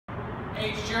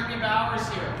Hey, it's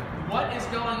jbowers here. What is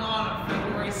going on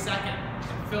February 2nd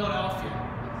in Philadelphia?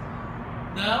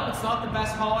 No, it's not the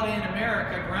best holiday in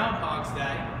America, Groundhog's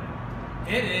Day.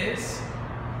 It is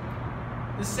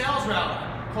the sales rally.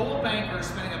 Coldwell bankers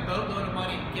spending a boatload of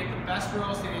money to get the best real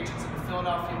estate agents in the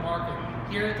Philadelphia market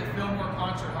here at the Fillmore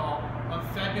Concert Hall on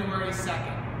February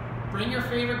 2nd. Bring your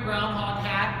favorite groundhog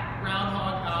hat,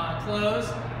 groundhog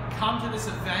clothes, come to this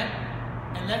event,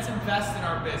 and let's invest in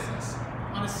our business.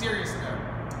 On a serious note,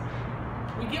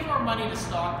 we give our money to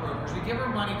stockbrokers, we give our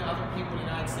money to other people in the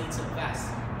United States to invest.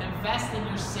 Invest in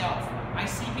yourself. I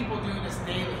see people doing this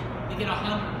daily. They get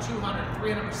 100, 200,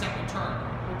 300% return.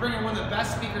 We're bringing one of the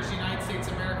best speakers in the United States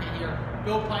of America here,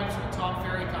 Bill Pipes from the Tom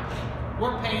Ferry Company.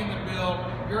 We're paying the bill,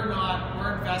 you're not,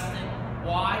 we're investing.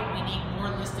 Why? We need more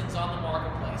listings on the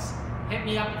marketplace. Hit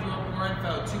me up if you want more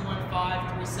info,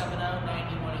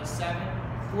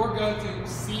 215-370-9107, or go to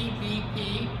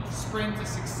CBP, Spring to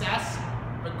Success,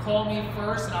 but call me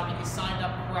first and I'll get you signed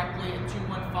up correctly at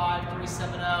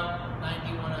 215-370-9107.